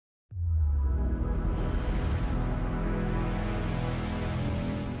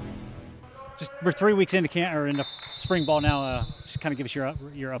Just we're 3 weeks into camp or into spring ball now. Just kind of give us your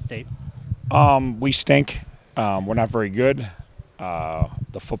update. We stink. We're not very good.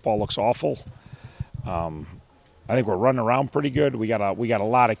 The football looks awful. I think we're running around pretty good. We got a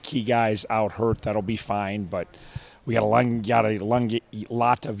lot of key guys out hurt. That'll be fine, but we got a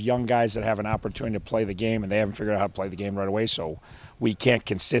lot of young guys that have an opportunity to play the game, and they haven't figured out how to play the game right away. So we can't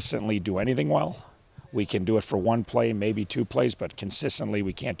consistently do anything well. We can do it for one play, maybe two plays, but consistently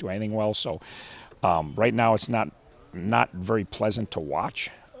we can't do anything well. So right now it's not very pleasant to watch,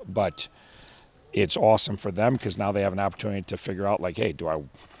 but it's awesome for them because now they have an opportunity to figure out, like, hey, do I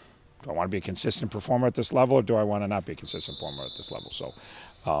want to be a consistent performer at this level, or do I want to not be a consistent performer at this level? So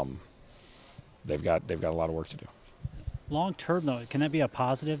they've got a lot of work to do. Long term, though, can that be a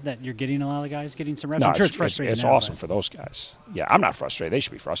positive that you're getting a lot of the guys getting some reps? No, I'm sure it's frustrating. It's awesome for those guys. Yeah, I'm not frustrated. They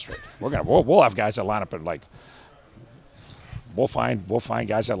should be frustrated. We'll have guys that line up and we'll find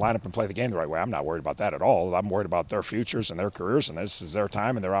guys that line up and play the game the right way. I'm not worried about that at all. I'm worried about their futures and their careers, and this is their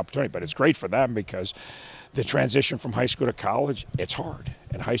time and their opportunity. But it's great for them because the transition from high school to college, it's hard.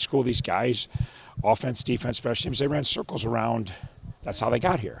 In high school, these guys, offense, defense, special teams, they ran circles around. That's how they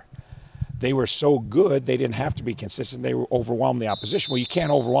got here. They were so good, they didn't have to be consistent. They overwhelmed the opposition. Well, you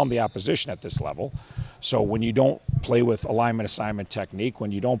can't overwhelm the opposition at this level. So when you don't play with alignment assignment technique,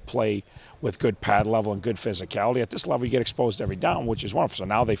 when you don't play with good pad level and good physicality, at this level you get exposed every down, which is wonderful. So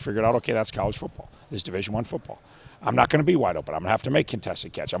now they figured out, okay, that's college football. This is Division I football. I'm not going to be wide open. I'm going to have to make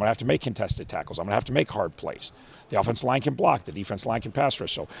contested catch. I'm going to have to make contested tackles. I'm going to have to make hard plays. The offensive line can block. The defensive line can pass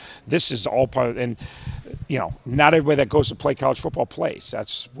rush. So this is all part of, and, not everybody that goes to play college football plays.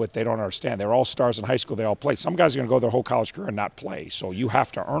 That's what they don't understand. They're all stars in high school. They all play. Some guys are going to go their whole college career and not play. So you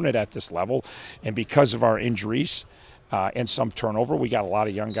have to earn it at this level. And because of our injuries and some turnover, we got a lot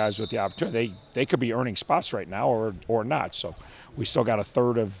of young guys with the opportunity. They could be earning spots right now or not. So we still got a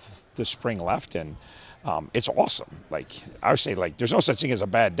third of the spring left, and it's awesome. Like I would say, there's no such thing as a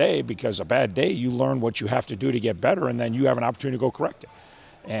bad day, because a bad day you learn what you have to do to get better, and then you have an opportunity to go correct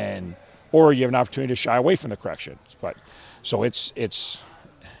it, or you have an opportunity to shy away from the corrections. But so it's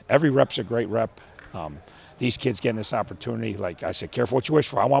every rep's a great rep. These kids getting this opportunity, like I said, careful what you wish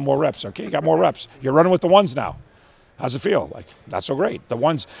for. I want more reps. Okay, you got more reps. You're running with the ones now. How's it feel? Like, not so great. The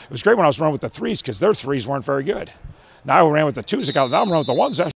ones, it was great when I was running with the threes because their threes weren't very good. Now I ran with the twos. Now I'm running with the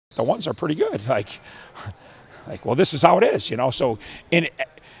ones. The ones are pretty good. Well, this is how it is, So in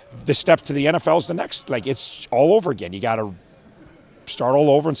the step to the NFL is the next. It's all over again. You got to start all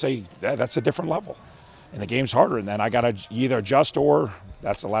over and say that's a different level, and the game's harder. And then I got to either adjust or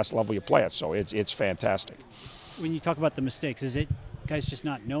that's the last level you play at. So it's fantastic. When you talk about the mistakes, is it guys just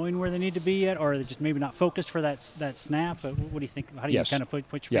not knowing where they need to be yet, or are they just maybe not focused for that snap? What do you think? How do you kind of put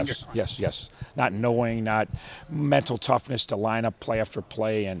your finger on it? Yes. Not knowing, not mental toughness to line up play after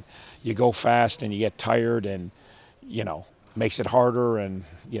play, and you go fast and you get tired, and makes it harder, and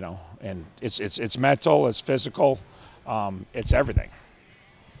and it's mental, it's physical, it's everything.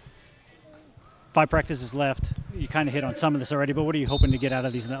 5 practices left. You kind of hit on some of this already, but what are you hoping to get out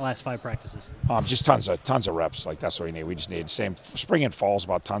of these in that last 5 practices? Just tons of reps. That's what we need. We just need same spring and fall is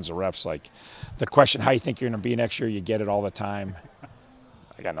about tons of reps. The question, how you think you're going to be next year, you get it all the time.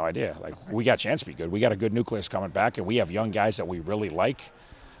 I got no idea. We got a chance to be good. We got a good nucleus coming back, and we have young guys that we really like.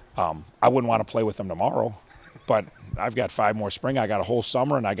 I wouldn't want to play with them tomorrow, but I've got 5 more spring. I got a whole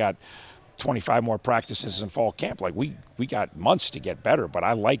summer, and I got 25 more practices in fall camp. We got months to get better, but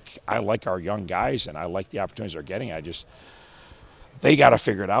I like our young guys, and I like the opportunities they're getting. They got to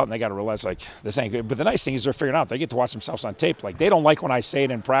figure it out, and they got to realize this ain't good. But the nice thing is they're figuring it out. They get to watch themselves on tape. They don't like when I say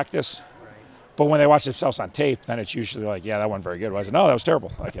it in practice, but when they watch themselves on tape, then it's usually yeah, that wasn't very good. I said, no, that was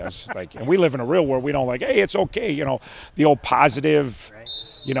terrible. And we live in a real world. We don't hey, it's okay. The old positive.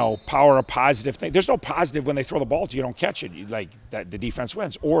 Power of positive thing. There's no positive when they throw the ball to you, don't catch it. That the defense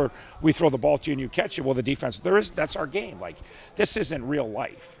wins. Or we throw the ball to you and you catch it. Well, the defense, that's our game. This isn't real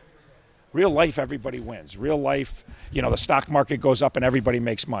life. Real life, everybody wins. Real life, the stock market goes up and everybody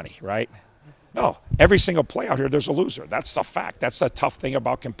makes money, right? No, every single play out here, there's a loser. That's a fact. That's the tough thing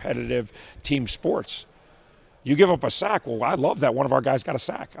about competitive team sports. You give up a sack. Well, I love that one of our guys got a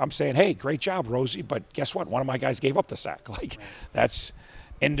sack. I'm saying, hey, great job, Rosie. But guess what? One of my guys gave up the sack. That's.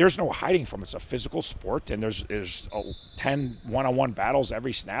 And there's no hiding from it. It's a physical sport, and there's 10 one-on-one battles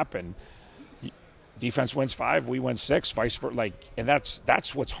every snap, and defense wins 5, we win 6, vice versa. And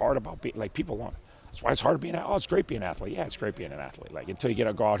that's what's hard about being people want. That's why it's hard being. It's great being an athlete. Yeah, it's great being an athlete. Until you get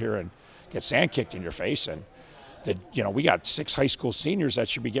to go out here and get sand kicked in your face, and we got 6 high school seniors that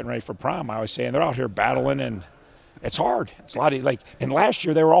should be getting ready for prom. I was saying they're out here battling, and it's hard. It's a lot of and last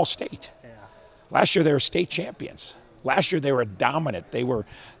year they were all state. Yeah. Last year they were state champions. Last year they were dominant. They were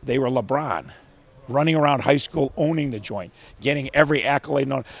LeBron, running around high school, owning the joint, getting every accolade.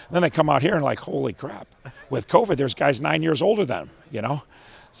 Then they come out here and like, holy crap. With COVID, there's guys 9 years older than them, you know?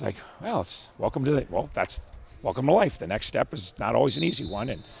 It's like, well, welcome to life. The next step is not always an easy one.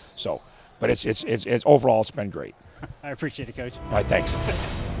 And so, but it's overall, it's been great. I appreciate it, Coach. All right, thanks.